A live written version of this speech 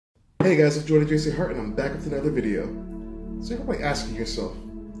Hey guys, it's Jordan JC Hart and I'm back with another video. So you're probably asking yourself,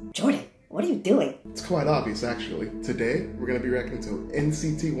 Jordan, what are you doing? It's quite obvious actually. Today, we're going to be reacting to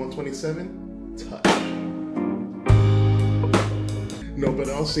NCT 127, Touch. No, but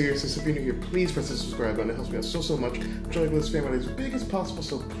in all seriousness, if you're new here, please press the subscribe button. It helps me out so much. I'm trying to grow this family as big as possible,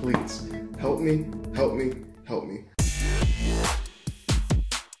 so please, help me, help me, help me.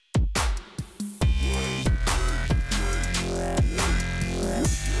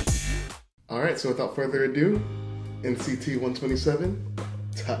 Alright, so without further ado, NCT 127,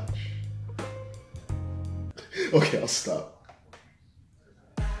 Touch. Okay, I'll stop.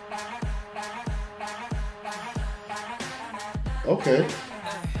 Okay.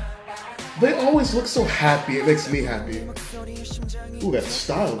 They always look so happy, it makes me happy. Ooh, that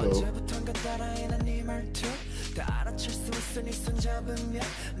style though.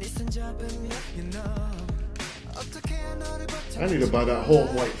 I need to buy that whole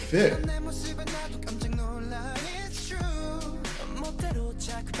white fit.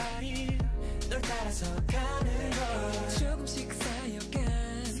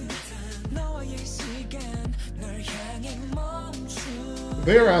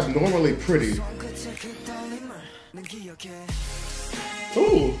 They are abnormally pretty.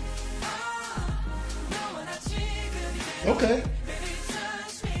 Ooh. Okay.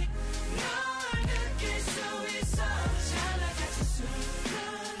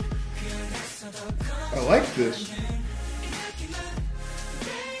 I like this.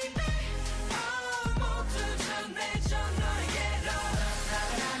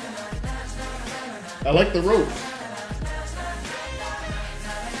 I like the rope.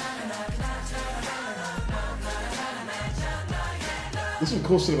 This is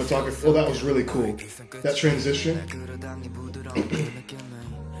cool cinematography. Oh, that was really cool. That transition.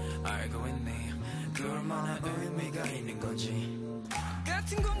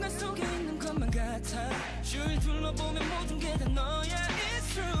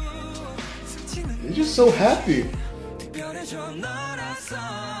 You're just so happy.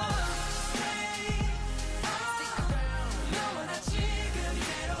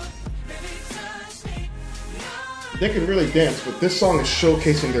 They can really dance, but this song is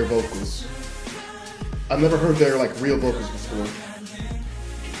showcasing their vocals. I've never heard their like real vocals before.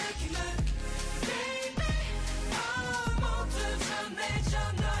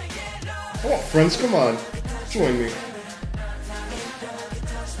 Come on, friends, come on, join me.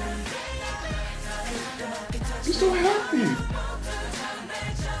 You're so happy.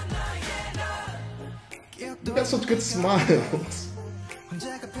 You got such good smiles.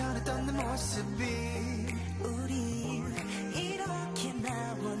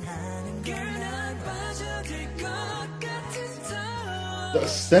 The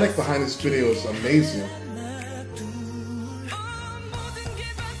aesthetic behind this video is amazing.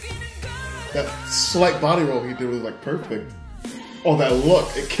 That slight body roll he did was like perfect. Oh, that look,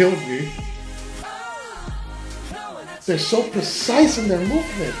 it killed me. They're so precise in their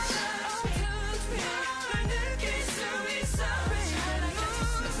movements.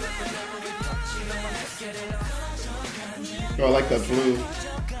 Oh, I like that blue.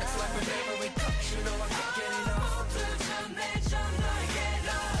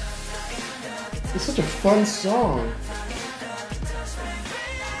 It's such a fun song.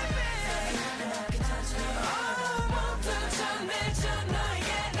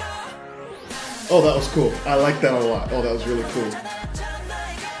 Oh, that was cool. I like that a lot. Oh, that was really cool.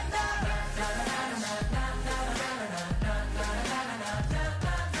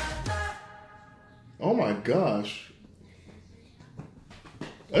 Oh my gosh.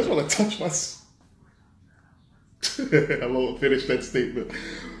 I just want to touch my... I won't finish that statement.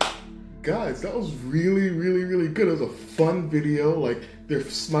 Guys, that was really good. It was a fun video. Like, their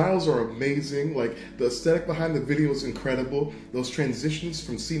smiles are amazing. Like, the aesthetic behind the video is incredible. Those transitions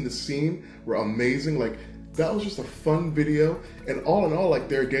from scene to scene were amazing. Like, that was just a fun video. And all in all, like,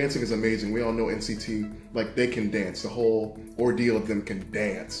 their dancing is amazing. We all know NCT, like, they can dance. The whole ordeal of them can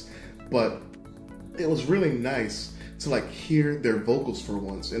dance. But it was really nice to, like, hear their vocals for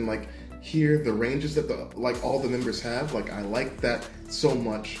once and, like, hear the ranges that all the members have. Like, I like that so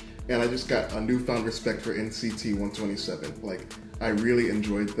much. And I just got a newfound respect for NCT 127. Like, I really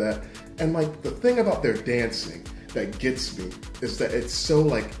enjoyed that. And like, the thing about their dancing that gets me is that it's so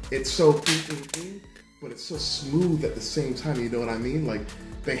but it's so smooth at the same time, you know what I mean? Like,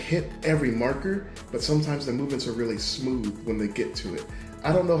 they hit every marker, but sometimes the movements are really smooth when they get to it.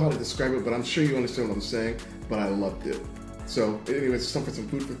 I don't know how to describe it, but I'm sure you understand what I'm saying, but I loved it. So anyways, it's time for some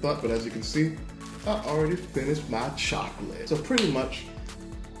food for thought, but as you can see, I already finished my chocolate. So pretty much,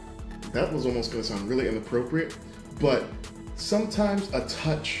 that was almost gonna sound really inappropriate, but sometimes a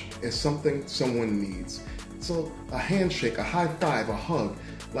touch is something someone needs. So a handshake, a high five, a hug,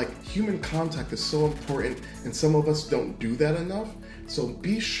 like human contact is so important, and some of us don't do that enough. So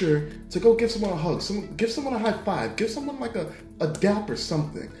be sure to go give someone a hug, give someone a high five, give someone like a dap or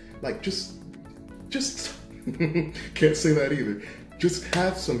something. Like just can't say that either. Just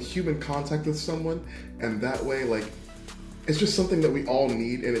have some human contact with someone, and that way, like, it's just something that we all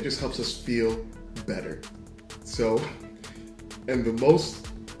need, and it just helps us feel better. So, in the most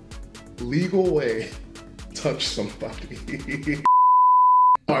legal way, touch somebody.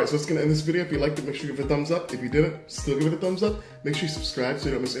 Alright, so that's gonna end this video. If you liked it, make sure you give it a thumbs up. If you didn't, still give it a thumbs up. Make sure you subscribe so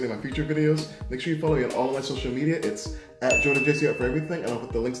you don't miss any of my future videos. Make sure you follow me on all of my social media. It's at JordanJC for everything, and I'll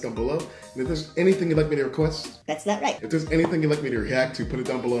put the links down below. And if there's anything you'd like me to request, That's not right. if there's anything you'd like me to react to, put it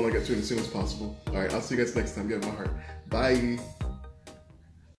down below and I'll get to it as soon as possible. Alright, I'll see you guys next time. Get my heart. Bye.